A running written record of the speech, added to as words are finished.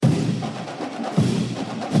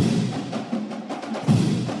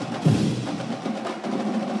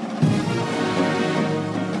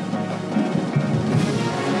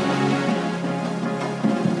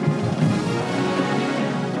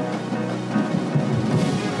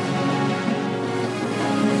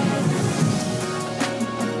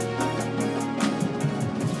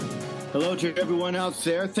to everyone out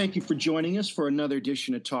there. Thank you for joining us for another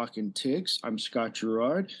edition of Talkin' Tigs. I'm Scott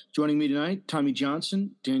Gerard. Joining me tonight, Tommy Johnson,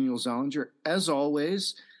 Daniel Zollinger. As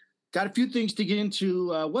always, got a few things to get into.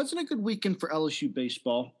 Wasn't a good weekend for LSU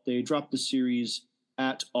baseball. They dropped the series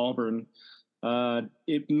at Auburn.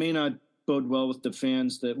 It may not bode well with the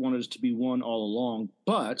fans that wanted us to be one all along,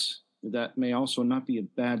 but that may also not be a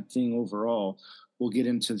bad thing overall. We'll get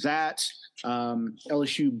into that.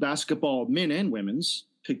 LSU basketball, men and women's,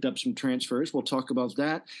 picked up some transfers. We'll talk about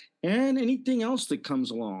that and anything else that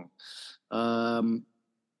comes along.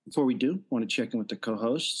 Before we do, I want to check in with the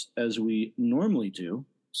co-hosts as we normally do,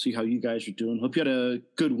 see how you guys are doing. Hope you had a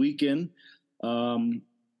good weekend.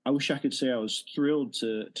 I wish I could say I was thrilled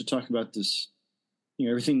to talk about this,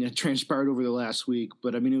 everything that transpired over the last week.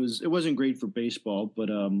 But I mean, it wasn't great for baseball,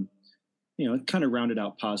 but it kind of rounded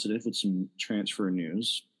out positive with some transfer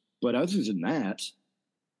news. But other than that,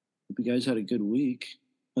 hope you guys had a good week.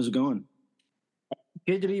 How's it going?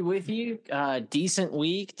 Good to be with you. Decent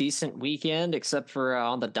week, decent weekend, except for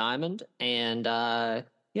on the diamond. And,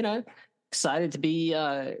 excited to be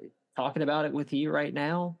talking about it with you right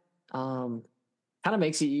now. Kind of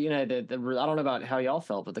makes you, I don't know about how y'all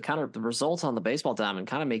felt, but the results on the baseball diamond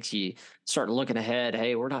kind of makes you start looking ahead.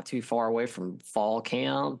 Hey, we're not too far away from fall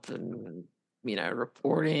camp and,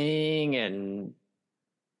 reporting and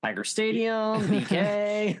Tiger Stadium,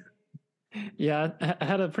 BK. Yeah, I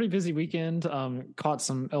had a pretty busy weekend. Caught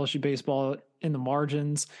some LSU baseball in the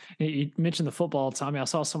margins. You mentioned the football, Tommy. I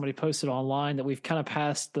saw somebody posted online that we've kind of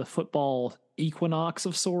passed the football equinox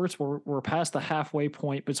of sorts. We're past the halfway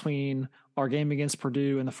point between our game against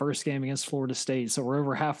Purdue and the first game against Florida State. So we're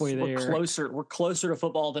over halfway there. We're closer to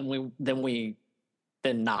football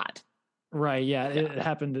than not. Right. Yeah. It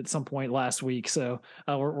happened at some point last week. So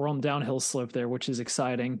we're on the downhill slope there, which is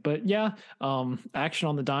exciting. But yeah, action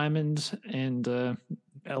on the diamond, and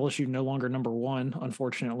LSU no longer number one,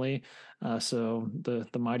 unfortunately. So the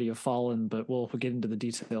mighty have fallen, but we'll get into the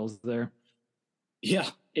details there. Yeah.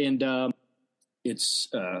 And it's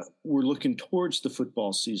we're looking towards the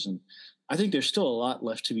football season. I think there's still a lot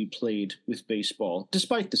left to be played with baseball,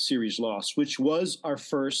 despite the series loss, which was our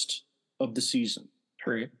first of the season.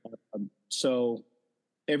 True. So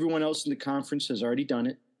everyone else in the conference has already done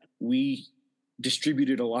it. We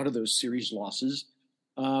distributed a lot of those series losses.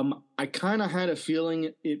 I kind of had a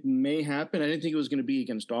feeling it may happen. I didn't think it was going to be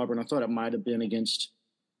against Auburn. I thought it might have been against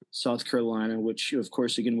South Carolina, which, of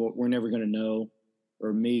course, again, we're never going to know,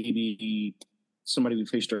 or maybe somebody we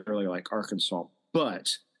faced earlier like Arkansas. But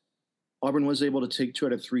Auburn was able to take 2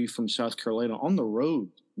 out of 3 from South Carolina on the road,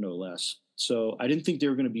 no less. So I didn't think they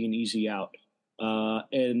were going to be an easy out.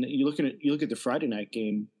 And you look at the Friday night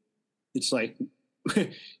game, it's like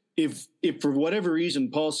if for whatever reason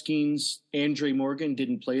Paul Skeens and Dre Morgan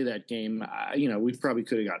didn't play that game, we probably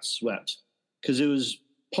could have got swept, because it was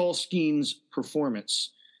Paul Skeens'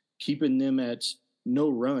 performance keeping them at no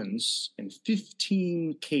runs and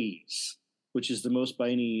 15 Ks, which is the most by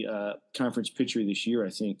any conference pitcher this year, I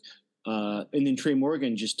think. And then Trey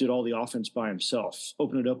Morgan just did all the offense by himself,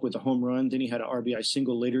 opened it up with a home run. Then he had an RBI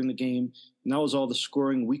single later in the game. And that was all the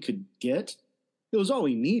scoring we could get. It was all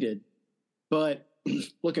we needed. But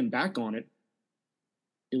looking back on it,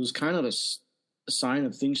 it was kind of a sign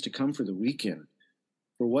of things to come for the weekend.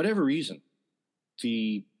 For whatever reason,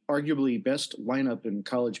 the arguably best lineup in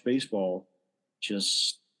college baseball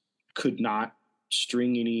just could not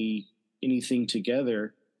string anything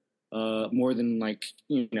together. More than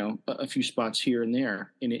a few spots here and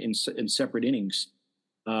there in separate innings.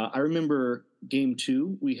 I remember game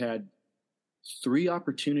 2, we had 3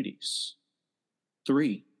 opportunities,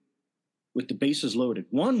 3 with the bases loaded.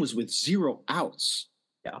 1 was with 0 outs.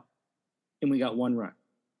 Yeah. And we got 1 run.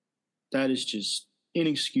 That is just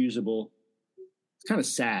inexcusable. It's kind of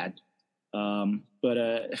sad. But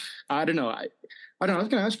I don't know. I was going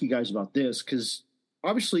to ask you guys about this, because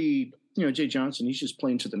obviously, Jay Johnson, he's just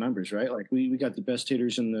playing to the numbers, right? Like we got the best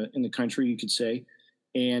hitters in the country, you could say.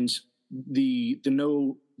 And the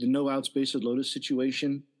no outs bases loaded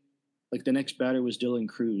situation, like the next batter was Dylan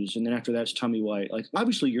Cruz, and then after that's Tommy White. Like,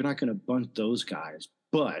 obviously you're not going to bunt those guys,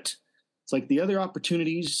 but it's like the other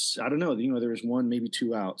opportunities, I don't know, there was 1, maybe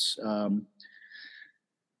 2 outs.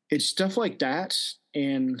 It's stuff like that,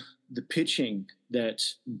 and the pitching that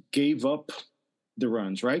gave up the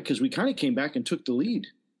runs, right? Because we kind of came back and took the lead.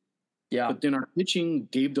 Yeah. But then our pitching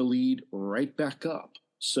gave the lead right back up.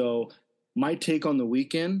 So my take on the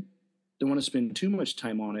weekend, don't want to spend too much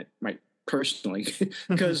time on it, personally,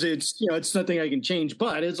 because it's nothing I can change.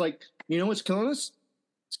 But it's like, what's killing us?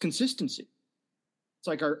 It's consistency. It's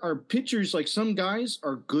like our pitchers, like some guys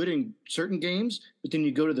are good in certain games, but then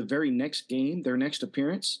you go to the very next game, their next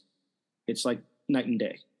appearance, it's like night and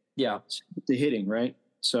day. Yeah. The hitting, right?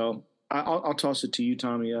 So I'll toss it to you,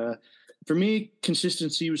 Tommy. For me,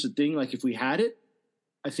 consistency was the thing. Like if we had it,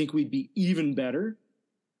 I think we'd be even better,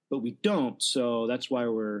 but we don't. So that's why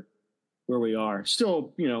we're where we are.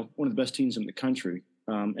 Still, one of the best teams in the country.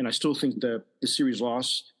 And I still think the series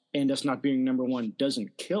loss and us not being number one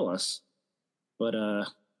doesn't kill us. But I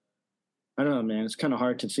don't know, man. It's kind of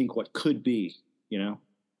hard to think what could be,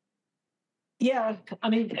 Yeah, I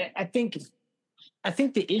mean, I think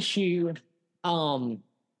the issue,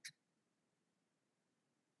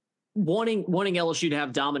 wanting LSU to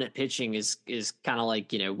have dominant pitching is kind of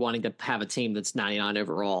like wanting to have a team that's 99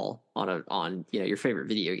 overall on your favorite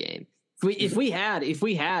video game. If we had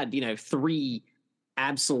three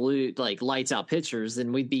absolute like lights out pitchers,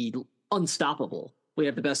 then we'd be unstoppable. We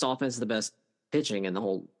have the best offense, the best pitching in the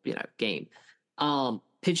whole game.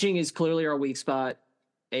 Pitching is clearly our weak spot,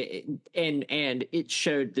 and it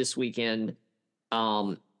showed this weekend.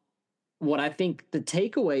 What I think the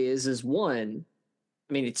takeaway is one.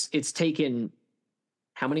 I mean, it's taken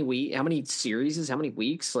how many series, how many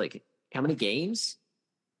weeks, like how many games?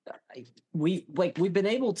 We've been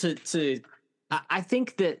able to. I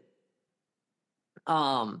think that.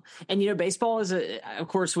 And baseball is of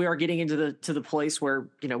course we are getting into the place where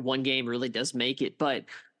one game really does make it, but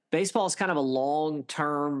baseball is kind of a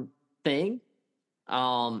long-term thing.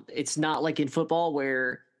 It's not like in football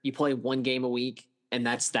where you play one game a week and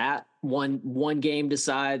that's that. One game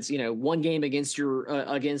decides, one game against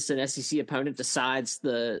against an SEC opponent decides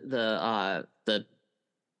the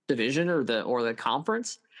division or the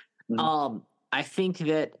conference. Mm-hmm. I think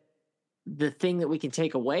that the thing that we can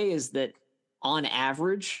take away is that on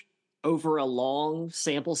average, over a long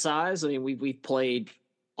sample size, I mean, we've played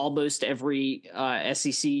almost every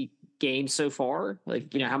SEC game so far.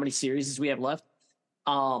 Like, how many series we have left?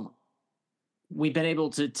 We've been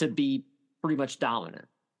able to be pretty much dominant.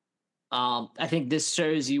 I think this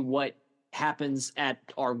shows you what happens at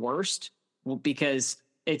our worst, because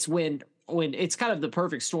it's when it's kind of the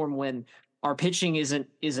perfect storm when our pitching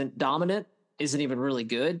isn't dominant, isn't even really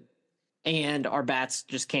good, and our bats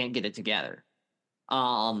just can't get it together.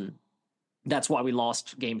 That's why we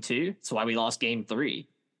lost game 2. That's why we lost game 3.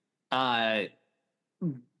 But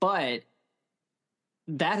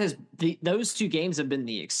those 2 games have been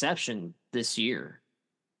the exception this year.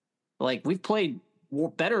 Like, we've played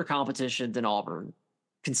better competition than Auburn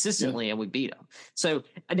consistently, and we beat them. So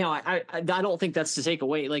now I don't think that's to take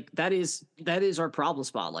away. Like, that is our problem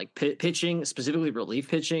spot. Like pitching, specifically relief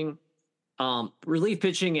pitching, and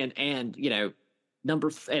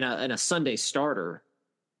number and a Sunday starter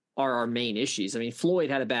are our main issues. I mean, Floyd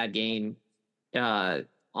had a bad game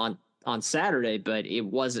on Saturday, but it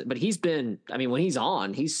wasn't. But he's been. I mean, when he's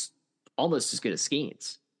on, he's almost as good as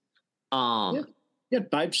Skeens. 5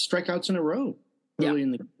 strikeouts in a row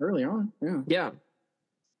early on. Yeah.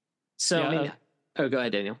 So I mean, go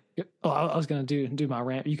ahead, Daniel. Oh, I was going to do my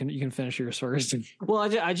rant. You can finish yours first. Well,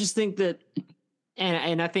 I just think that,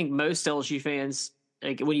 and I think most LSU fans,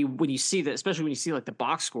 like when you see that, especially when you see like the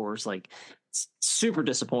box scores, like it's super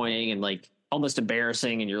disappointing and like almost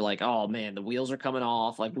embarrassing, and you're like, oh man, the wheels are coming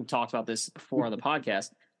off. Like we've talked about this before on the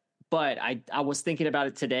podcast, but I was thinking about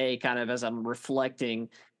it today, kind of as I'm reflecting,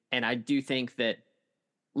 and I do think that,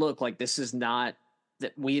 look, like this is not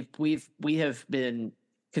that we have been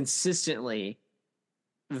consistently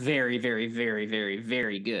very, very, very, very,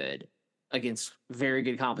 very good against very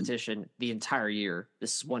good competition the entire year.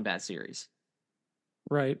 This is one bad series.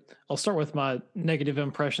 Right. I'll start with my negative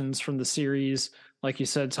impressions from the series. Like you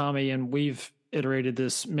said, Tommy, and we've iterated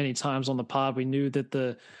this many times on the pod. We knew that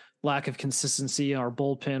the lack of consistency in our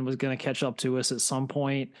bullpen was going to catch up to us at some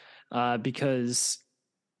point, because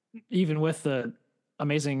even with the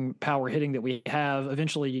amazing power hitting that we have,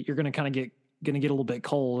 eventually you're going to kind of get a little bit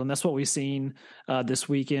cold. And that's what we've seen this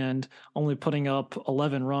weekend, only putting up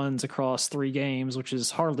 11 runs across 3 games, which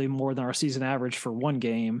is hardly more than our season average for one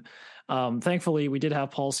game. Thankfully, we did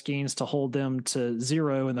have Paul Skeens to hold them to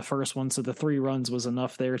 0 in the first one, so the 3 runs was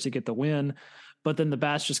enough there to get the win. But then the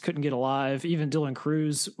bats just couldn't get alive. Even Dylan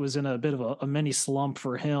Cruz was in a bit of a mini slump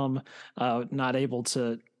for him, not able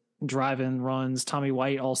to drive in runs. Tommy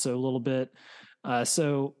White also a little bit.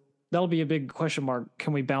 So that'll be a big question mark.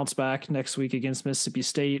 Can we bounce back next week against Mississippi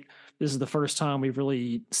State? This is the first time we've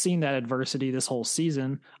really seen that adversity this whole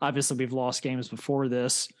season. Obviously, we've lost games before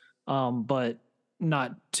this, but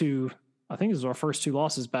not two. I think this is our first 2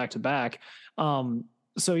 losses back to back.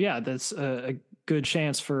 So yeah, that's a good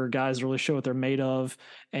chance for guys to really show what they're made of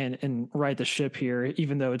and right the ship here.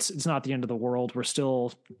 Even though it's not the end of the world, we're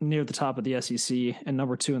still near the top of the SEC and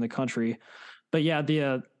number 2 in the country. But yeah,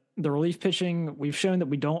 the relief pitching, we've shown that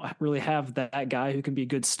we don't really have that guy who can be a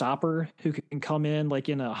good stopper, who can come in like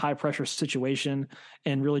in a high pressure situation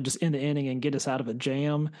and really just end the inning and get us out of a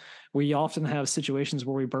jam. We often have situations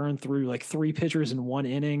where we burn through like 3 pitchers in 1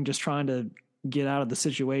 inning, just trying to get out of the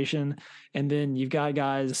situation. And then you've got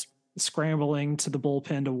guys scrambling to the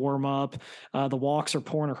bullpen to warm up. The walks are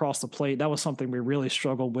pouring across the plate. That was something we really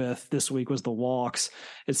struggled with this week, was the walks.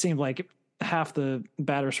 It seemed like half the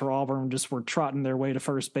batters for Auburn just were trotting their way to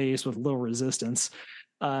first base with little resistance.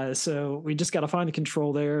 So we just got to find the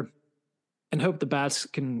control there and hope the bats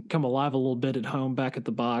can come alive a little bit at home back at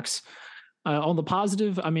the box. On the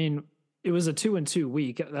positive, I mean, it was a 2-2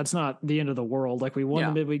 week. That's not the end of the world. Like, we won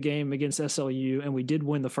the midweek game against SLU, and we did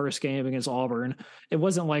win the first game against Auburn. It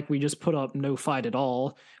wasn't like we just put up no fight at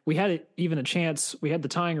all. We had even a chance. We had the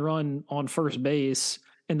tying run on first base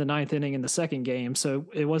in the 9th inning in the second game. So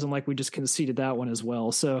it wasn't like we just conceded that one as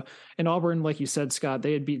well. So in Auburn, like you said, Scott,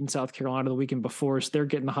 they had beaten South Carolina the weekend before, so they're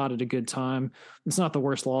getting hot at a good time. It's not the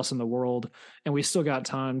worst loss in the world. And we still got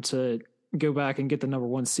time to go back and get the number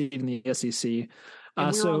 1 seed in the SEC.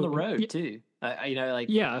 And we were on the road too.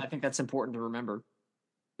 I think that's important to remember.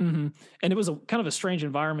 Mm-hmm. And it was a kind of a strange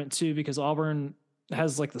environment too, because Auburn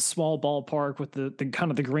has like the small ballpark with the kind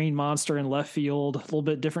of the green monster in left field, a little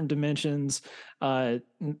bit different dimensions.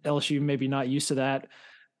 LSU maybe not used to that.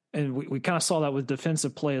 And we kind of saw that with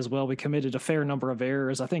defensive play as well. We committed a fair number of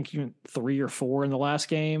errors, I think even 3 or 4 in the last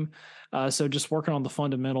game. So just working on the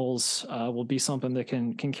fundamentals will be something that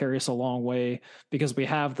can carry us a long way, because we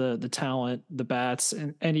have the talent, the bats,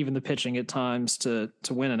 and even the pitching at times to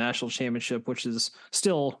win a national championship, which is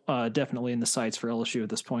still definitely in the sights for LSU at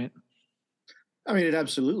this point. I mean, it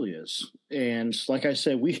absolutely is. And like I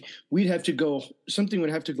said, something would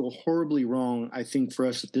have to go horribly wrong, I think, for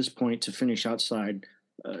us at this point to finish outside,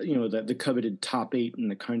 the coveted top 8 in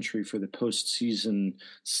the country for the postseason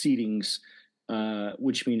seedings,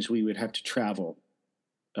 which means we would have to travel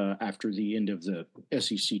after the end of the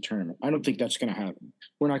SEC tournament. I don't think that's going to happen.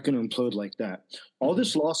 We're not going to implode like that. All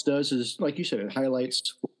this loss does is, like you said, it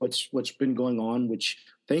highlights what's been going on, which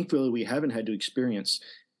thankfully we haven't had to experience.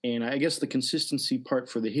 And I guess the consistency part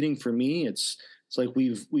for the hitting for me, it's like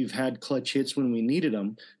we've had clutch hits when we needed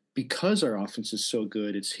them because our offense is so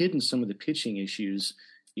good. It's hidden some of the pitching issues.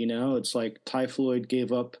 It's like Ty Floyd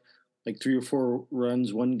gave up like 3 or 4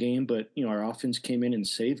 runs one game, but our offense came in and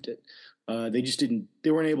saved it.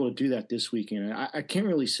 They weren't able to do that this weekend. I can't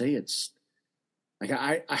really say it's like,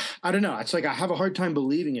 I don't know. It's like, I have a hard time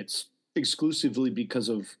believing it's exclusively because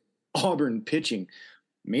of Auburn pitching.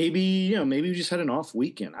 Maybe we just had an off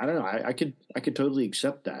weekend. I don't know. I could totally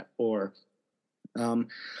accept that. Or, I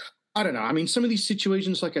don't know. I mean, some of these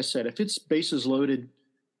situations, like I said, if it's bases loaded,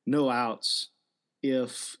 no outs,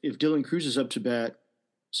 if Dylan Cruz is up to bat,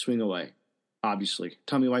 swing away. Obviously,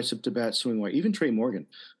 Tommy White's up to bat, swing away. Even Trey Morgan.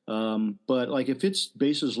 But like if it's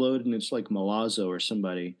bases loaded and it's like Milazzo or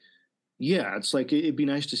somebody, yeah, it's like it'd be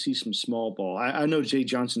nice to see some small ball. I know Jay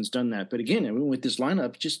Johnson's done that, but again, I mean, with this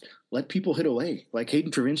lineup, just let people hit away. Like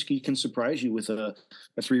Hayden Travinsky can surprise you with a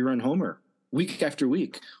 3-run homer week after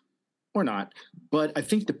week, or not. But I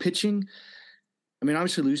think the pitching, I mean,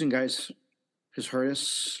 obviously losing guys has hurt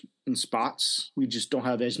us in spots. We just don't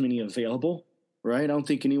have as many available, right? I don't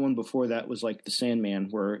think anyone before that was like the Sandman,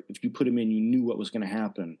 where if you put him in, you knew what was going to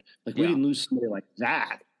happen. Like we didn't lose somebody like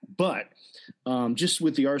that. But just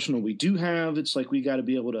with the arsenal we do have, it's like we got to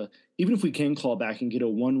be able to, even if we can claw back and get a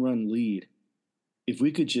 1-run lead, if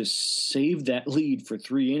we could just save that lead for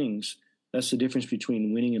 3 innings, that's the difference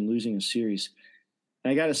between winning and losing a series.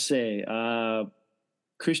 And I got to say,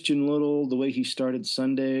 Christian Little, the way he started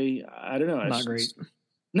Sunday, I don't know. Not great.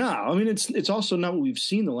 No, I mean, it's also not what we've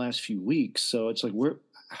seen the last few weeks. So it's like,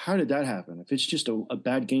 how did that happen? If it's just a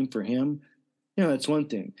bad game for him, that's one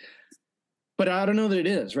thing. But I don't know that it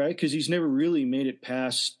is, right? Because he's never really made it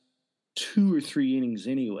past 2 or 3 innings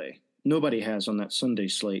anyway. Nobody has on that Sunday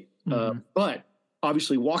slate. Mm-hmm. But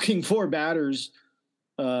obviously walking 4 batters,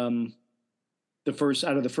 out of the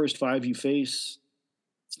first 5 you face,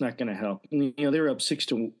 it's not going to help. They were up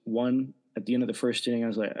 6-1 at the end of the first inning. I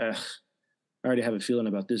was like, I already have a feeling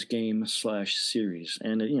about this game / series.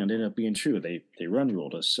 And, it ended up being true. They run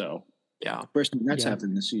ruled us. So, yeah. First time that's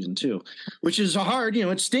happened this season too, which is hard,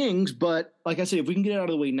 it stings. But like I said, if we can get it out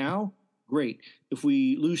of the way now, great. If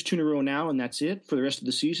we lose 2 in a row now and that's it for the rest of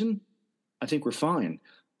the season, I think we're fine.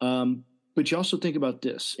 But you also think about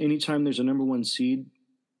this. Anytime there's a number 1 seed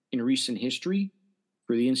in recent history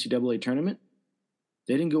for the NCAA tournament,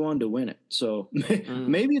 they didn't go on to win it. So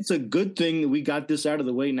maybe it's a good thing that we got this out of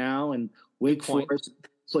the way now and Wake Forest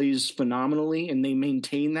plays phenomenally and they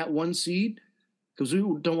maintain that 1 seed. because we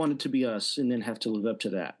don't want it to be us and then have to live up to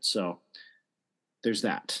that. So there's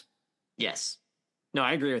that. Yes. No,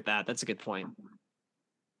 I agree with that. That's a good point.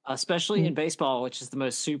 Especially in baseball, which is the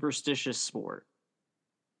most superstitious sport.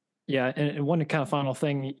 Yeah, and one kind of final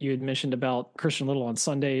thing you had mentioned about Christian Little on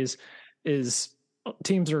Sundays is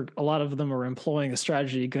teams are, a lot of them are employing a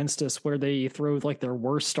strategy against us where they throw like their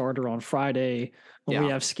worst starter on Friday when we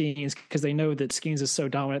have Skeens, because they know that Skeens is so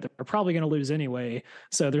dominant that they're probably going to lose anyway.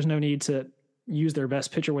 So there's no need to use their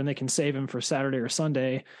best pitcher when they can save him for Saturday or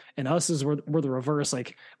Sunday. And us is we're the reverse.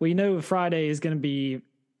 Like, we know Friday is going to be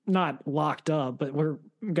not locked up, but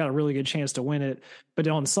we've got a really good chance to win it. But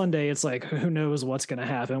on Sunday, it's like, who knows what's going to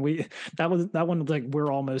happen? That one, like,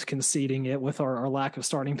 we're almost conceding it with our lack of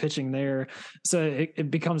starting pitching there. So it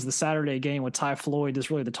becomes the Saturday game with Ty Floyd is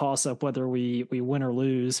really the toss up whether we win or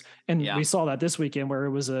lose. And we saw that this weekend where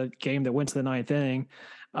it was a game that went to the ninth inning.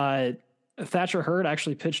 Thatcher Hurd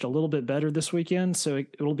actually pitched a little bit better this weekend, so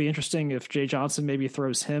it'll be interesting if Jay Johnson maybe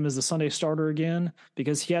throws him as the Sunday starter again,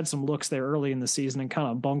 because he had some looks there early in the season and kind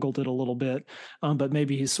of bungled it a little bit, but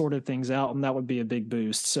maybe he sorted things out, and that would be a big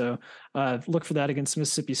boost. So look for that against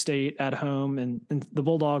Mississippi State at home, and the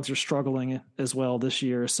Bulldogs are struggling as well this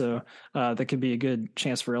year, so that could be a good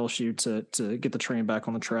chance for LSU to get the train back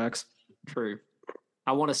on the tracks. True.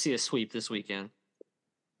 I want to see a sweep this weekend.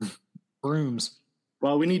 Brooms.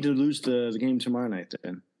 Well, we need to lose the game tomorrow night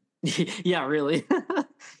then. Yeah, really.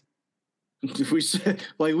 we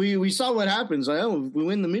saw what happens. If we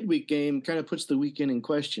win the midweek game, kind of puts the weekend in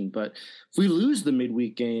question. But if we lose the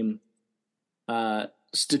midweek game,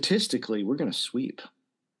 statistically, we're going to sweep.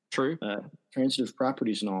 True. Transitive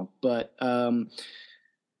properties and all. But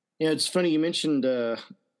it's funny you mentioned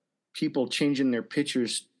people changing their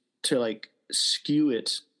pitchers to like skew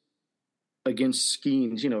it against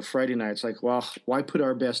Skeens, Friday nights, like, well, why put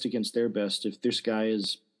our best against their best if this guy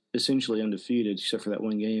is essentially undefeated except for that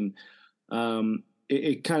one game?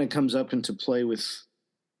 It kind of comes up into play with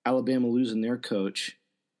Alabama losing their coach,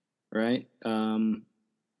 right?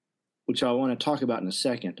 Which I want to talk about in a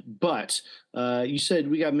second. But you said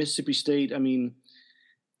we got Mississippi State. I mean,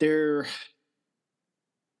 they're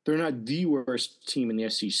not the worst team in the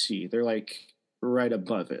SEC. They're like right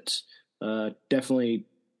above it. Definitely,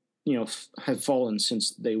 have fallen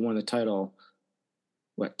since they won the title.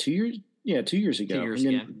 What, 2 years? Yeah, 2 years ago. 2 years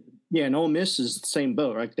ago. And Ole Miss is the same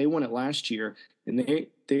boat, right? They won it last year, and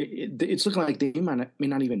it's looking like they may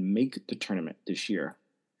not even make the tournament this year,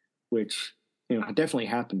 which definitely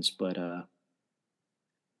happens. But we're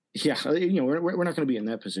not going to be in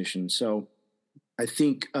that position. So I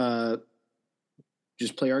think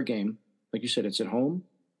just play our game, like you said. It's at home.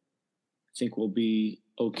 I think we'll be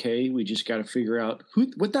okay. We just got to figure out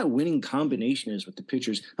what that winning combination is with the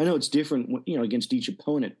pitchers. I know it's different, against each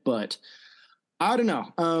opponent, but I don't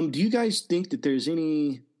know. Do you guys think that there's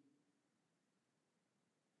any,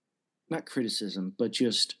 not criticism, but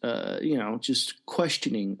just, just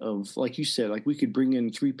questioning of, like you said, like we could bring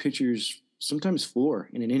in 3 pitchers, sometimes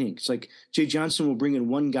 4 in an inning. It's like Jay Johnson will bring in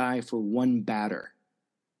one guy for one batter.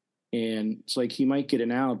 And it's like he might get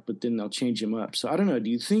an out, but then they'll change him up. So I don't know. Do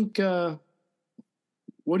you think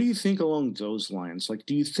what do you think along those lines? Like,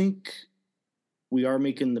 do you think we are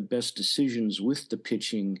making the best decisions with the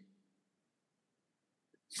pitching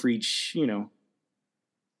for each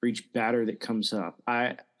batter that comes up?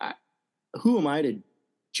 Who am I to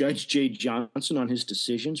judge Jay Johnson on his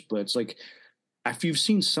decisions? But it's like, if you've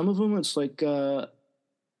seen some of them, it's like I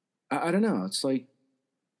don't know. It's like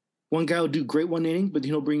one guy will do great one inning, but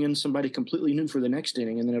then he'll bring in somebody completely new for the next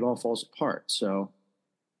inning, and then it all falls apart. So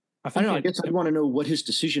I don't know. I guess I want to know what his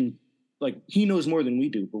decision, like, he knows more than we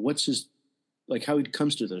do, but what's his, like, how he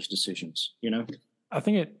comes to those decisions, I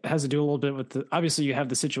think it has to do a little bit with obviously you have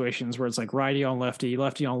the situations where it's like righty on lefty,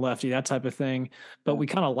 lefty on lefty, that type of thing. But we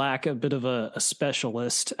kind of lack a bit of a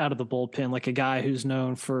specialist out of the bullpen, like a guy who's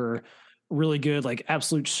known for really good, like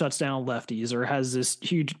absolute shuts down lefties, or has this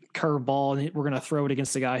huge curveball and we're going to throw it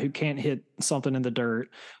against a guy who can't hit something in the dirt,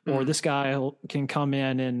 or this guy can come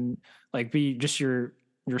in and like be just your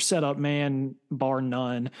setup man, bar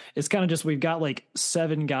none. It's kind of just, we've got like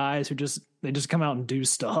 7 guys who just come out and do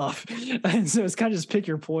stuff. And so it's kind of just pick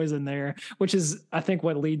your poison there, which is, I think,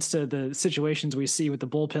 what leads to the situations we see with the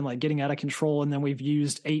bullpen, like getting out of control. And then we've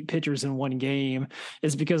used 8 pitchers in one game,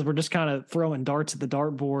 is because we're just kind of throwing darts at the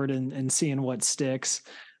dartboard and seeing what sticks.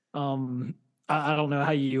 I don't know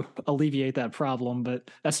how you alleviate that problem, but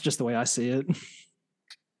that's just the way I see it.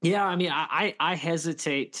 Yeah, I mean, I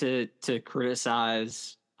hesitate to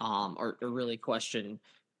criticize or really question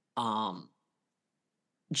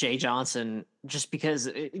Jay Johnson, just because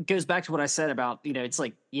it goes back to what I said about, it's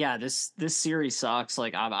like, yeah, this series sucks.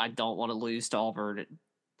 Like I don't want to lose to Auburn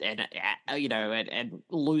and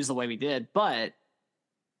lose the way we did. But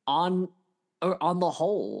on the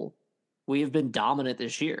whole, we have been dominant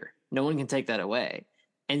this year. No one can take that away.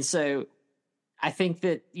 And so I think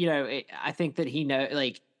that,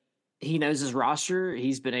 he knows his roster.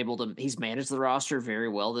 He's managed the roster very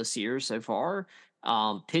well this year so far.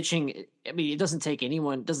 Pitching, I mean, it doesn't take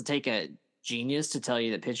a genius to tell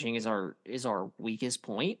you that pitching is our weakest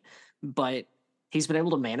point, but he's been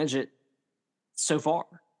able to manage it so far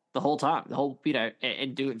the whole time,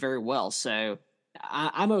 and do it very well. So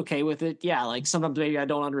I'm okay with it. Yeah. Like sometimes maybe I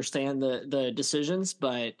don't understand the decisions,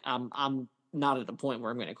 but I'm not at the point where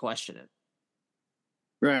I'm going to question it.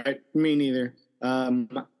 Right. Me neither.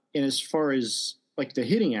 And as far as like the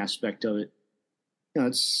hitting aspect of it,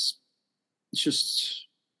 it's just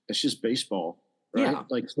baseball, right? Yeah.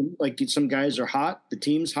 Like some guys are hot, the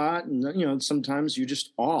team's hot, and sometimes you're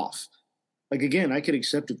just off. Like again, I could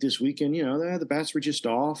accept it this weekend. The bats were just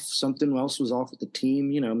off. Something else was off with the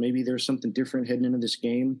team. Maybe there's something different heading into this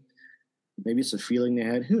game. Maybe it's a feeling they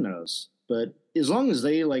had. Who knows? But as long as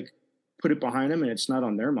they like put it behind them and it's not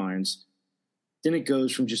on their minds, then it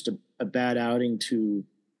goes from just a bad outing to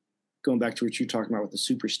going back to what you're talking about with the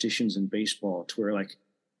superstitions in baseball, to where like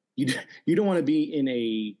you don't want to be in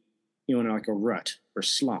a like a rut or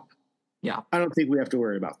slump. Yeah, I don't think we have to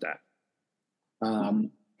worry about that.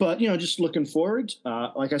 But just looking forward,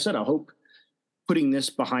 like I said, I hope putting this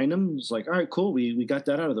behind them is like, all right, cool, we got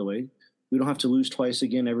that out of the way. We don't have to lose twice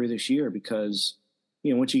again this year, because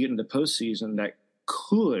once you get into the postseason, that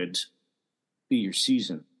could be your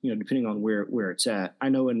season. Depending on where it's at. I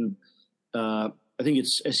know I think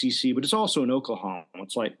it's SEC, but it's also in Oklahoma.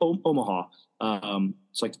 It's like Omaha.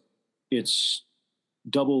 It's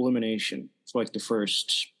double elimination. It's like the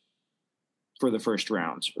first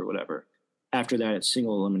rounds or whatever. After that, it's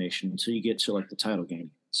single elimination until you get to like the title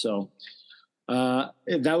game. So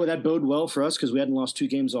that bode well for us, because we hadn't lost 2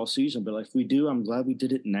 games all season. But if we do, I'm glad we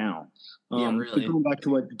did it now. Really. But going back to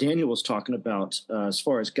what Daniel was talking about, as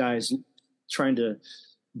far as guys trying to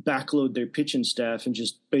backload their pitching staff and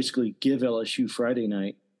just basically give LSU Friday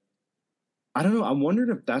night. I don't know. I'm wondering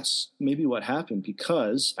if that's maybe what happened,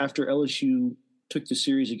 because after LSU took the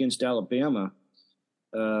series against Alabama,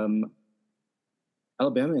 Alabama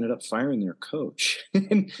ended up firing their coach.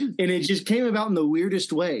 and it just came about in the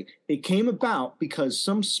weirdest way. It came about because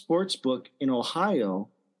some sports book in Ohio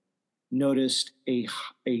noticed I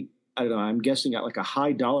don't know, I'm guessing at like a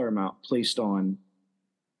high dollar amount placed on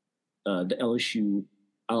the LSU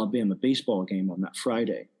Alabama baseball game on that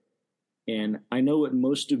Friday. And I know what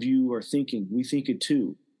most of you are thinking. We think it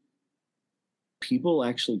too. People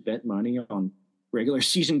actually bet money on regular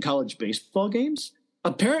season college baseball games?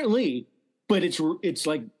 Apparently, but it's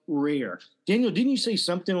like rare. Daniel, didn't you say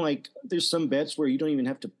something like there's some bets where you don't even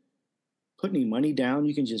have to put any money down?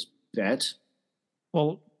 You can just bet?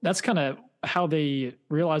 Well, that's kind of how they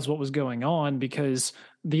realized what was going on, because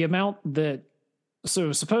the amount that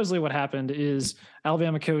So supposedly what happened is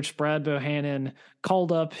Alabama coach Brad Bohannon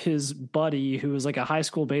called up his buddy, who was like a high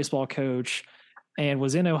school baseball coach and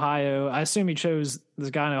was in Ohio. I assume he chose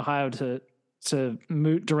this guy in Ohio to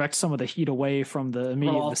direct some of the heat away from the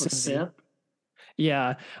immediate vicinity.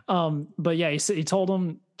 Yeah. But yeah, he told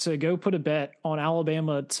him to go put a bet on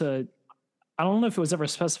Alabama to, I don't know if it was ever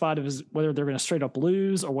specified as whether they're going to straight up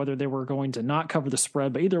lose or whether they were going to not cover the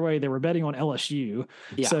spread, but either way, they were betting on LSU.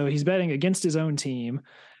 Yeah. So he's betting against his own team.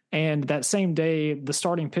 And that same day, the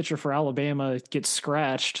starting pitcher for Alabama gets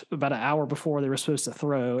scratched about an hour before they were supposed to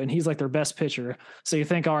throw. And he's like their best pitcher. So you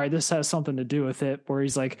think, all right, this has something to do with it, where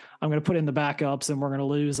he's like, I'm going to put in the backups and we're going to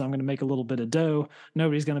lose. I'm going to make a little bit of dough.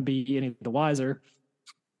 Nobody's going to be any the wiser.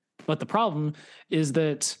 But the problem is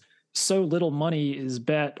that so little money is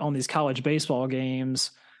bet on these college baseball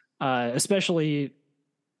games, especially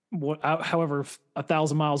however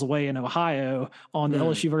 1,000 miles away in Ohio on the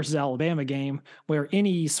LSU versus Alabama game, where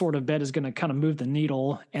any sort of bet is going to kind of move the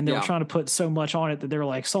needle. And they were trying to put so much on it that they were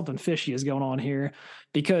like, something fishy is going on here.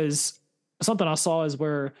 Because something I saw is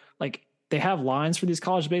where like they have lines for these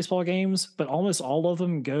college baseball games, but almost all of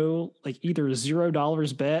them go like either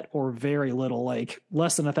 $0 bet or very little, like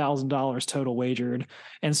less than $1,000 total wagered.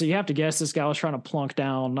 And so you have to guess this guy was trying to plunk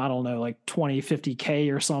down, I don't know, like 20,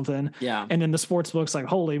 50K or something. Yeah. And then the sports book's like,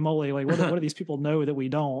 holy moly, like what do these people know that we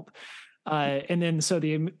don't? And then so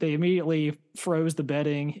they immediately froze the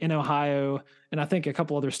betting in Ohio and I think a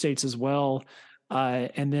couple other states as well.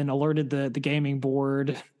 And then alerted the gaming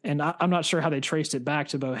board. And I'm not sure how they traced it back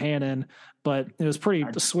to Bohannon, but it was pretty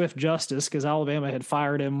swift justice because Alabama had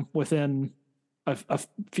fired him within a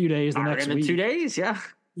few days the next week. 2 days, yeah.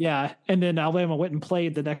 Yeah, and then Alabama went and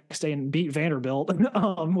played the next day and beat Vanderbilt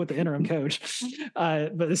with the interim coach.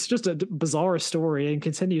 But it's just a bizarre story and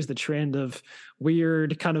continues the trend of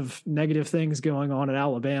weird kind of negative things going on at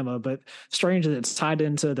Alabama. But strange that it's tied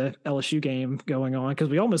into the LSU game going on, because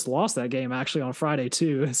we almost lost that game actually on Friday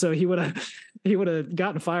too. So he would have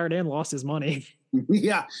gotten fired and lost his money.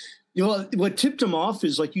 Yeah. You know, what tipped him off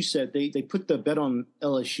is, like you said, they put the bet on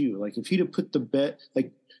LSU. Like if he'd have put the bet,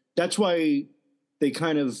 like that's why they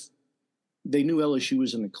knew LSU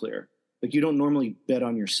was in the clear. Like you don't normally bet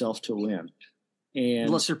on yourself to win. And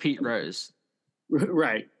unless you're Pete Rose.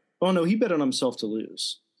 Right. Oh no, he bet on himself to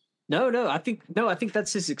lose. No, I think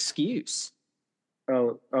that's his excuse.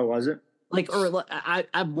 Oh, was it? Like, or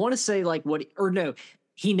I want to say like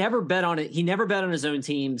he never bet on it. He never bet on his own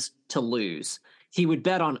teams to lose. He would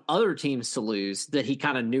bet on other teams to lose that he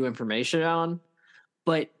kind of knew information on,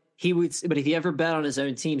 but if he ever bet on his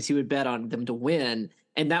own teams, he would bet on them to win.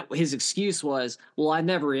 And that his excuse was, well, I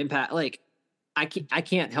never I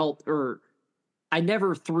can't help, or I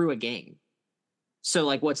never threw a game. So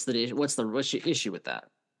like, what's the issue with that?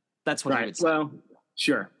 That's what right. I would say. Well,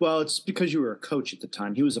 sure. Well, it's because you were a coach at the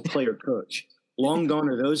time. He was a player coach. Long gone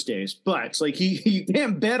are those days. But it's like you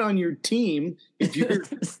can't bet on your team if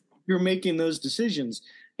you're making those decisions.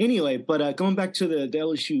 Anyway, but going back to the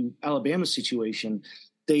LSU Alabama situation,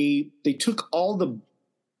 they took all the,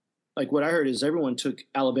 like what I heard is everyone took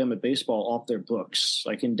Alabama baseball off their books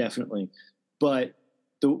like indefinitely. But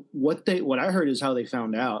what I heard is how they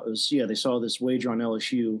found out was, they saw this wager on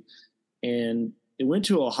LSU and it went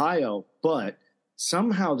to Ohio, but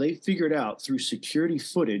somehow they figured out through security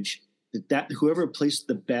footage that whoever placed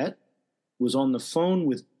the bet was on the phone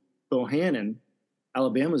with Bohannon,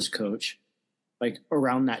 Alabama's coach, like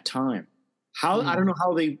around that time. I don't know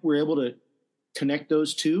how they were able to connect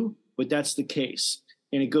those two, but that's the case.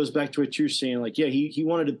 And it goes back to what you're saying. Like, he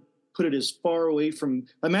wanted to put it as far away from,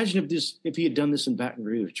 imagine if he had done this in Baton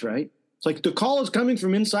Rouge, right? It's like the call is coming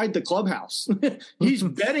from inside the clubhouse. He's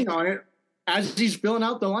betting on it as he's filling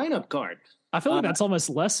out the lineup card. I feel like that's almost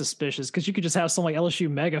less suspicious, because you could just have some like LSU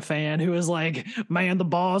mega fan who is like, man, the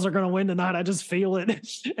Balls are going to win tonight. I just feel it.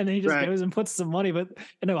 And then he just goes and puts some money. But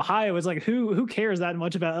in Ohio, it's like, who cares that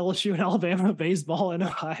much about LSU and Alabama baseball in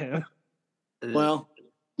Ohio? Well,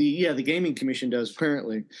 the gaming commission does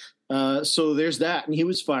apparently. So there's that. And he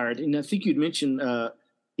was fired. And I think you'd mentioned,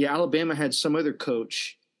 Alabama had some other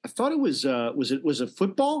coach. I thought it was it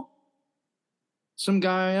football? Some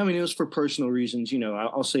guy, I mean, it was for personal reasons,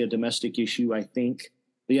 I'll say a domestic issue, I think.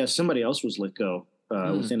 But somebody else was let go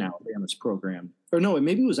within Alabama's program. Or no,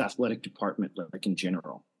 maybe it was athletic department, like in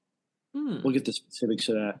general. We'll get the specifics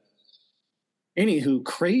of that. Anywho,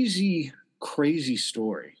 crazy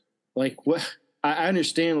story. Like, what I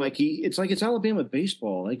understand, like it's Alabama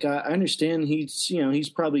baseball. Like I understand he's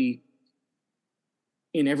probably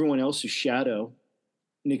in everyone else's shadow.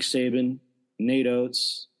 Nick Saban, Nate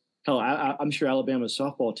Oates. Hell, I'm sure Alabama's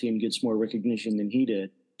softball team gets more recognition than he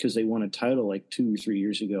did because they won a title like 2 or 3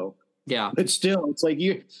 years ago. Yeah, but still, it's like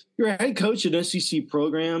you're a head coach at an SEC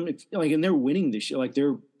program, and they're winning this year. Like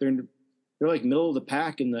they're like middle of the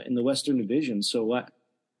pack in the Western Division. So what?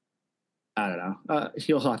 I don't know.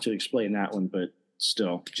 He'll have to explain that one, but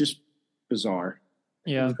still, just bizarre.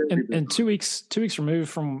 Yeah, and 2 weeks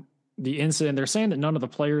removed from the incident, they're saying that none of the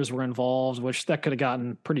players were involved, which that could have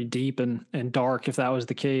gotten pretty deep and dark if that was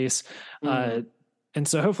the case. And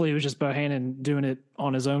so hopefully it was just Bohannon doing it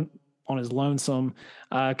on his lonesome.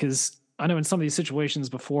 Because I know in some of these situations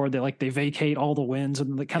before, they vacate all the wins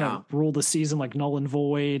and they kind of rule the season like null and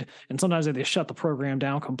void. And sometimes they shut the program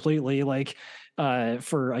down completely,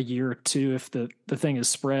 for a year or two if the thing is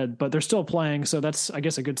spread. But they're still playing, so that's, I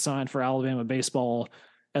guess, a good sign for Alabama baseball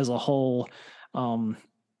as a whole.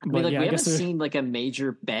 We haven't seen like a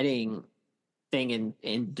major betting thing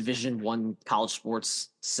in Division I college sports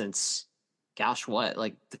since,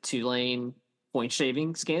 the Tulane point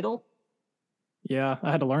shaving scandal? Yeah, I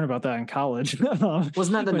had to learn about that in college.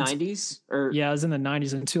 Wasn't that the 90s? Yeah, it was in the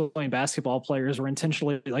 90s, and Tulane basketball players were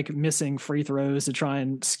intentionally missing free throws to try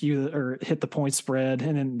and skew or hit the point spread,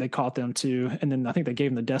 and then they caught them too. And then I think they gave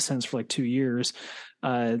them the death sentence for 2 years,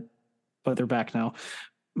 but they're back now.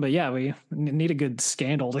 But yeah, we need a good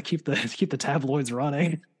scandal to keep the tabloids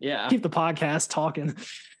running. Yeah, keep the podcast talking.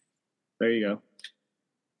 There you go.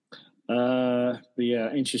 But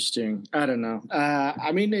yeah, interesting. I don't know.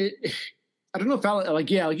 I mean, I don't know if like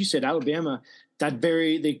you said, Alabama.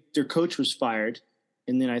 Their coach was fired,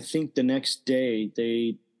 and then I think the next day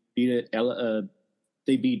they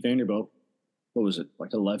beat Vanderbilt. What was it,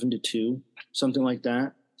 like 11-2, something like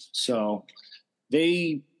that? So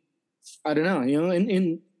they I don't know,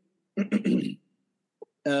 in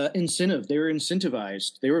incentive, they were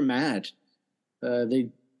incentivized. They were mad. I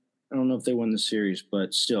don't know if they won the series,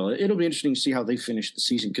 but still, it'll be interesting to see how they finish the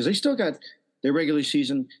season because they still got their regular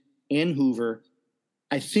season and Hoover.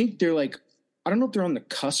 I think they're like, I don't know if they're on the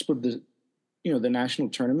cusp of the national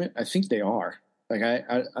tournament. I think they are. Like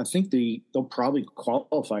I think they'll probably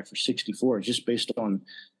qualify for 64 just based on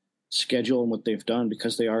schedule and what they've done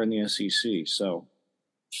because they are in the SEC. So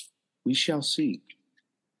we shall see.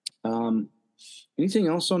 Anything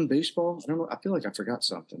else on baseball? I don't know. I feel like I forgot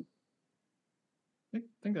something. I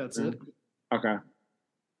think that's it. Okay.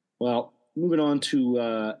 Well, moving on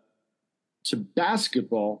to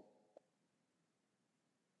basketball,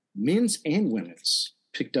 men's and women's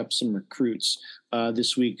picked up some recruits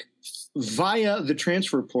this week via the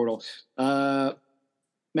transfer portal. Matt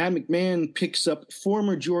McMahon picks up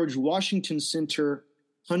former George Washington center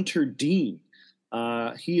Hunter Dean.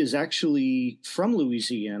 He is actually from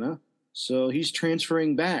Louisiana, so he's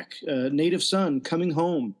transferring back. Native son coming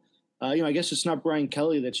home. I guess it's not Brian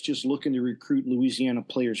Kelly that's just looking to recruit Louisiana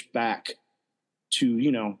players back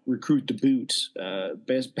to, recruit the boots.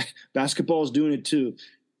 Basketball is doing it too.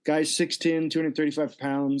 Guy's 6'10", 235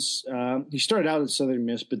 pounds. He started out at Southern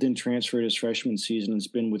Miss, but then transferred his freshman season and has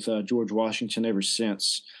been with George Washington ever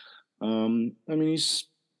since. He's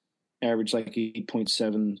averaged like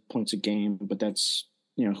 8.7 points a game, but that's,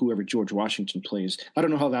 whoever George Washington plays. I don't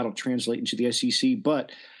know how that'll translate into the SEC,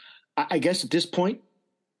 but I guess at this point,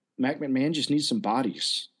 Mac McMahon just needs some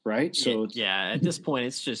bodies, right? So yeah, at this point,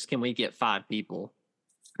 it's just, can we get 5 people?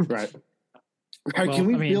 Right. Well, can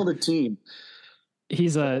we build a team?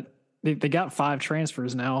 They got 5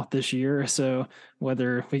 transfers now this year, so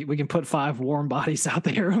whether we can put 5 warm bodies out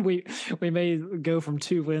there, we may go from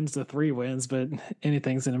 2 wins to 3 wins, but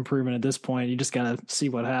anything's an improvement at this point. You just got to see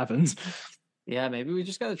what happens. Yeah, maybe we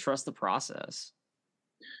just got to trust the process.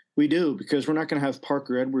 We do, because we're not going to have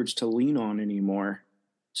Parker Edwards to lean on anymore.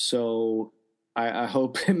 So I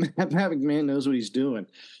hope Matt McMahon knows what he's doing.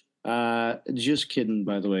 Just kidding,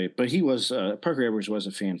 by the way. But he was Parker Edwards was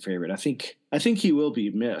a fan favorite. I think he will be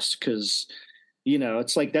missed because,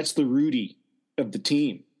 it's like that's the Rudy of the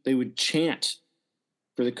team. They would chant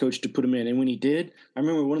for the coach to put him in, and when he did, I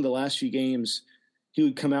remember one of the last few games, he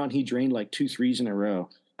would come out and he drained like 2 threes in a row.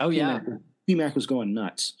 Oh yeah, PMAC was going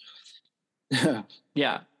nuts.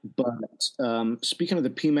 Yeah. But speaking of the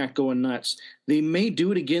PMAC going nuts, they may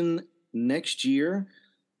do it again next year.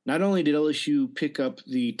 Not only did LSU pick up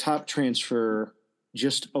the top transfer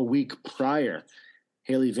just a week prior,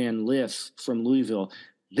 Haley Van Lith from Louisville,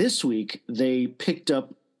 this week they picked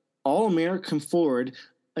up All-American forward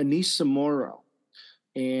Anissa Morrow.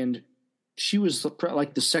 And she was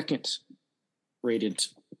like the second rated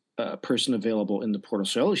person available in the portal.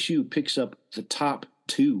 So LSU picks up the top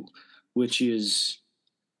 2, which is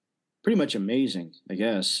pretty much amazing, I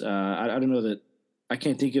guess. I don't know that I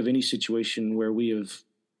can't think of any situation where we have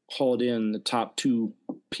hauled in the top 2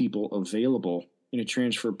 people available in a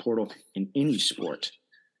transfer portal in any sport.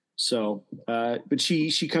 So, but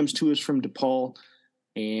she comes to us from DePaul,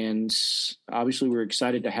 and obviously we're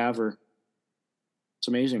excited to have her. It's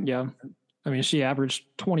amazing. Yeah. She averaged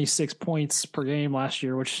 26 points per game last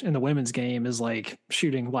year, which in the women's game is like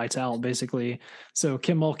shooting lights out, basically. So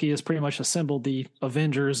Kim Mulkey has pretty much assembled the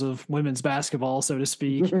Avengers of women's basketball, so to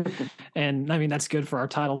speak. And that's good for our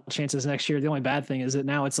title chances next year. The only bad thing is that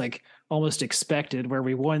now it's like almost expected, where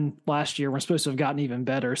we won last year. We're supposed to have gotten even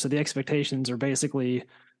better. So the expectations are basically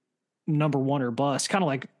number 1 or bust, kind of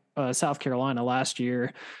like South Carolina last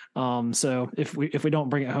year. So if we don't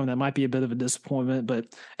bring it home, that might be a bit of a disappointment,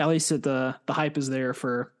 but at least the hype is there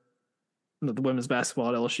for the women's basketball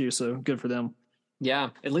at LSU. So good for them. Yeah.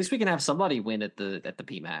 At least we can have somebody win at the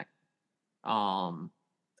PMAC. And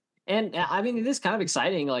it is kind of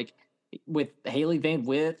exciting, like with Haley Van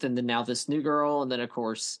With and then now this new girl. And then of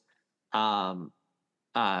course, Bayou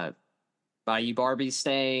Barbie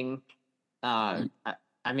staying.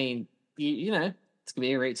 It's gonna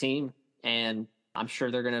be a great team, and I'm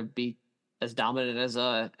sure they're gonna be as dominant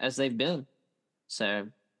as they've been. So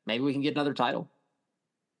maybe we can get another title.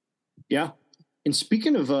 Yeah. And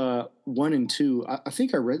speaking of 1 and 2, I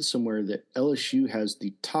think I read somewhere that LSU has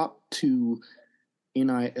the top 2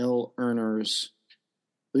 NIL earners,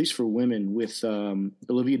 at least for women, with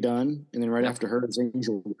Olivia Dunn, and then right after her is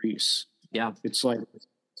Angel Reese. Yeah, it's like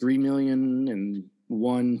 $3 million and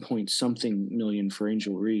 1 point something million for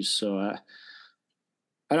Angel Reese. So I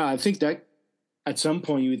don't know. I think that at some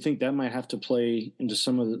point you would think that might have to play into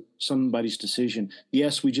somebody's decision.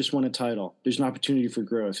 Yes, we just won a title. There's an opportunity for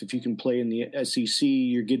growth. If you can play in the SEC,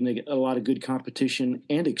 you're getting a lot of good competition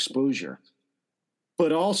and exposure.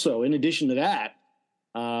 But also, in addition to that,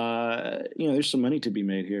 there's some money to be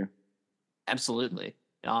made here. Absolutely.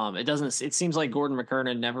 It seems like Gordon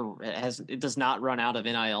McKernan it does not run out of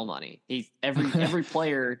NIL money. Every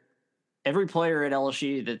player at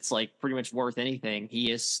LSU that's like pretty much worth anything,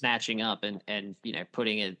 he is snatching up and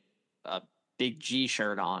putting a big G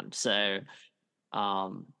shirt on. So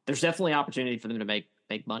there's definitely opportunity for them to make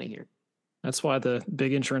money here. That's why the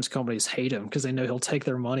big insurance companies hate him, because they know he'll take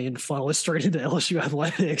their money and funnel it straight into LSU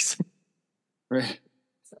athletics. Right.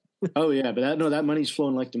 Oh yeah, but that money's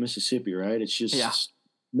flowing like the Mississippi, right? It's just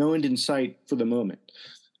no end in sight for the moment.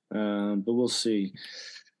 But we'll see.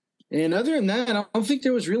 And other than that, I don't think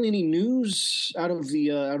there was really any news out of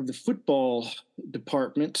the football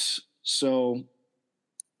department. So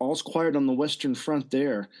all's quiet on the Western Front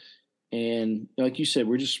there. And like you said,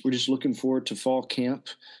 we're just looking forward to fall camp.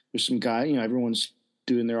 There's some guy, everyone's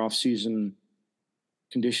doing their off-season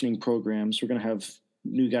conditioning programs. We're going to have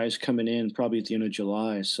new guys coming in probably at the end of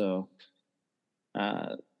July. So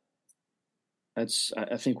I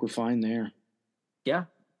think we're fine there. Yeah.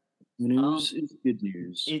 News is good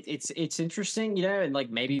news. It's interesting, and like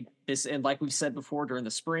maybe this, and like we've said before during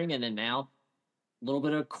the spring and then now, a little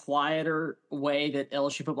bit of quieter way that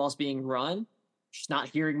LSU football is being run. Just not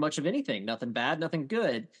hearing much of anything, nothing bad, nothing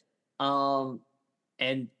good.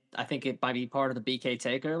 And I think it might be part of the BK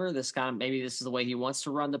takeover. Maybe this is the way he wants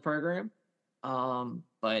to run the program.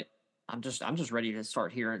 But I'm just ready to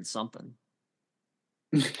start hearing something.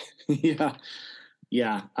 Yeah.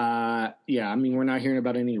 I mean, we're not hearing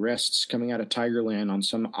about any rests coming out of Tigerland on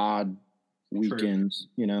some odd weekends,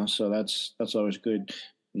 so that's always good.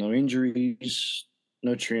 No injuries,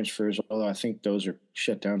 no transfers, although I think those are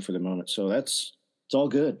shut down for the moment. So it's all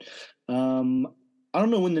good. I don't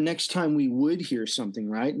know when the next time we would hear something,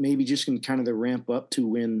 right? Maybe just in kind of the ramp up to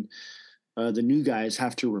when the new guys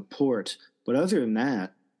have to report. But other than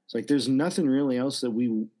that, it's like there's nothing really else that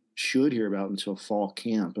we should hear about until fall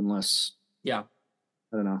camp, unless I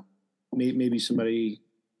don't know. Maybe somebody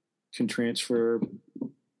can transfer.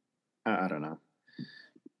 I don't know.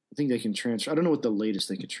 I think they can transfer. I don't know what the latest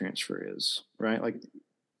they could transfer is, right? Like,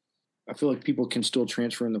 I feel like people can still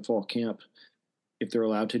transfer in the fall camp if they're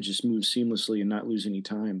allowed to just move seamlessly and not lose any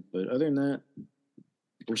time. But other than that,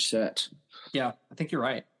 we're set. Yeah, I think you're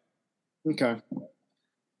right. Okay.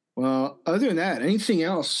 Well, other than that, anything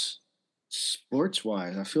else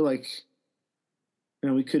sports-wise? I feel like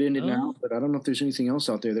we could end it now, but I don't know if there's anything else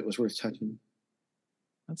out there that was worth touching.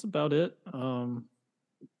 That's about it. I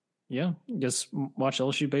guess watch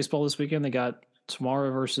LSU baseball this weekend. They got tomorrow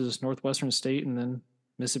versus Northwestern State, and then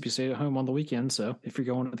Mississippi State at home on the weekend. So if you're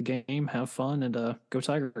going to the game, have fun and go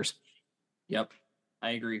Tigers. Yep,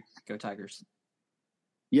 I agree. Go Tigers.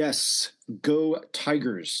 Yes, go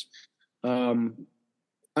Tigers.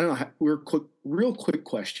 I don't know. Real quick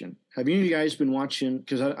question. Have any of you guys been watching?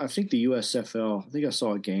 Because I think the USFL. I think I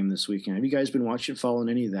saw a game this weekend. Have you guys been following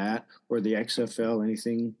any of that, or the XFL?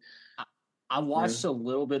 Anything? I watched a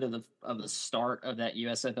little bit of the start of that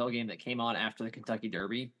USFL game that came on after the Kentucky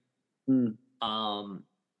Derby.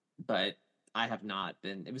 But I have not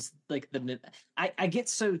been. It was like I get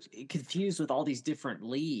so confused with all these different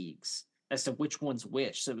leagues as to which one's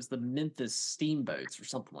which. So it was the Memphis Steamboats or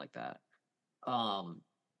something like that.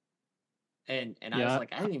 And I was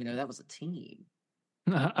like, I didn't even know that was a team.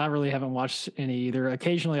 I really haven't watched any either.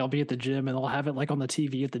 Occasionally I'll be at the gym and they'll have it like on the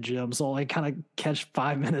TV at the gym. So I'll like kind of catch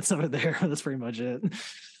 5 minutes of it there. That's pretty much it.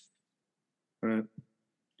 Right.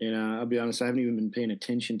 And I'll be honest, I haven't even been paying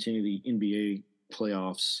attention to any of the NBA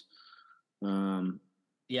playoffs.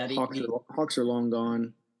 Hawks are long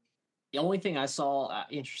gone. The only thing I saw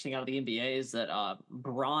interesting out of the NBA is that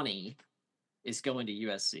Bronny is going to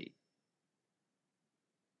USC.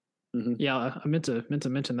 Mm-hmm. Yeah, I meant to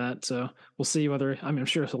mention that. So we'll see whether I'm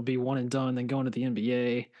sure he'll be one and done, then going to the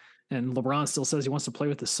NBA. And LeBron still says he wants to play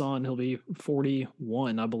with his son. He'll be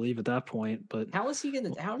 41, I believe, at that point. But how does he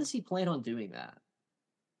plan on doing that?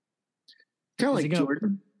 Kind of like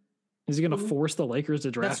Jordan. Is he going to force the Lakers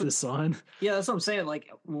to draft his son? Yeah, that's what I'm saying. Like,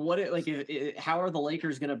 how are the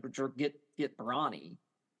Lakers going to get Bronny?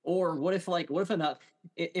 Or what if I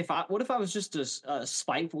was just a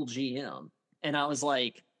spiteful GM and I was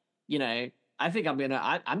like, I think I'm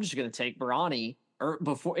just going to take Bronny, or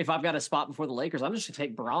if I've got a spot before the Lakers, I'm just going to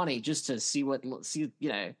take Bronny just to see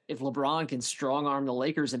if LeBron can strong arm the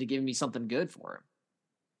Lakers into giving me something good for him.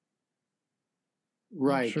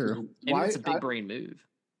 Right. Sure. Maybe it's a big brain move.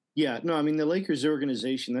 Yeah, no, I mean, the Lakers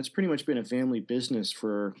organization, that's pretty much been a family business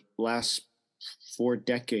for the last 4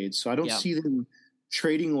 decades. So I don't see them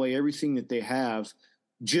trading away everything that they have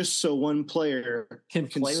just so one player can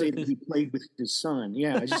say that he played with his son.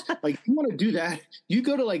 Yeah, just like you want to do that, you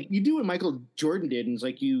go to you do what Michael Jordan did, and it's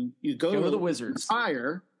like you go to the Wizards,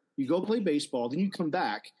 retire, you go play baseball, then you come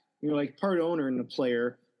back. You're like part owner and a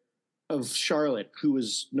player of Charlotte, who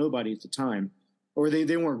was nobody at the time, or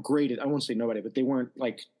they weren't great. I won't say nobody, but they weren't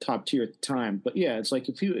like top tier at the time. But yeah, it's like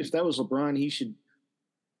if that was LeBron, he should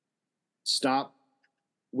stop,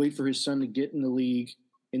 wait for his son to get in the league,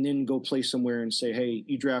 and then go play somewhere and say, hey,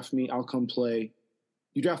 you draft me, I'll come play.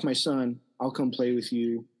 You draft my son, I'll come play with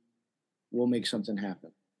you. We'll make something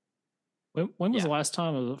happen. When was the last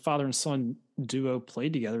time a father and son duo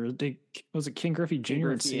played together? Was it Ken Griffey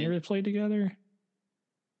Jr. and Sr. that played together?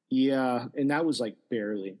 Yeah, and that was like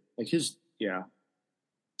barely. Like his, yeah.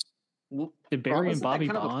 Did Barry and Bobby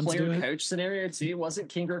Bonds do it? Coach scenario too? Wasn't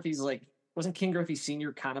Ken Griffey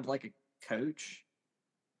Sr. kind of like a coach?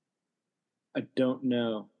 I don't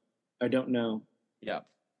know. Yeah.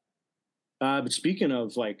 But speaking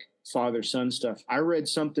of like father-son stuff, I read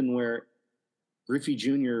something where Griffey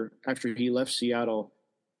Jr., after he left Seattle,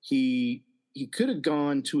 he could have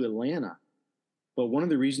gone to Atlanta. But one of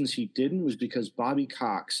the reasons he didn't was because Bobby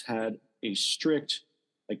Cox had a strict,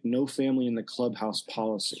 like, no family in the clubhouse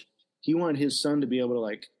policy. He wanted his son to be able to,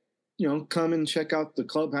 like, come and check out the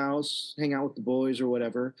clubhouse, hang out with the boys or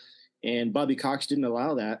whatever. And Bobby Cox didn't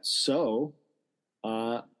allow that. So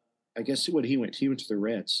I guess he went to the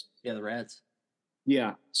Reds. Yeah, the Reds.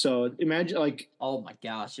 Yeah. So imagine, like, oh my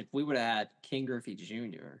gosh, if we would have had Ken Griffey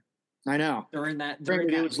Jr. I know. During that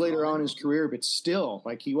it was later on in his career, but still,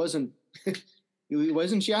 like, he wasn't he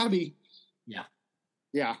wasn't shabby. Yeah.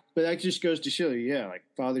 Yeah. But that just goes to show you, yeah, like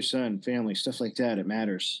father, son, family, stuff like that. It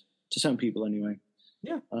matters to some people anyway.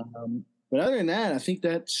 Yeah. But other than that, I think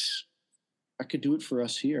I could do it for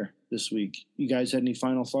us here this week. You guys had any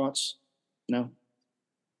final thoughts? No?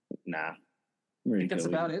 Nah. I think that's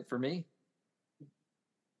about it for me.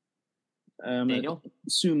 Daniel? I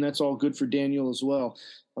assume that's all good for Daniel as well.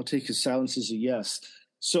 I'll take his silence as a yes.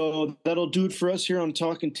 So that'll do it for us here on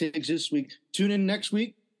Talking Tigs this week. Tune in next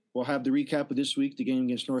week. We'll have the recap of this week, the game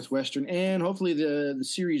against Northwestern, and hopefully the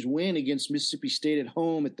series win against Mississippi State at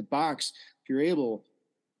home at the Box. If you're able,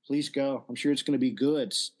 please go. I'm sure it's going to be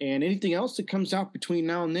good. And anything else that comes out between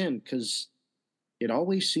now and then, because it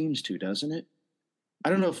always seems to, doesn't it? I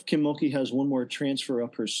don't know if Kim Mulkey has one more transfer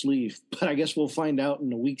up her sleeve, but I guess we'll find out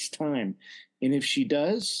in a week's time. And if she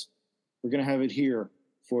does, we're going to have it here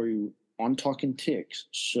for you on Talking Tigs.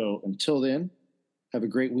 So until then, have a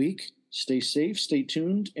great week. Stay safe, stay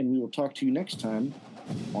tuned, and we will talk to you next time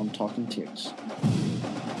on Talking Tigs.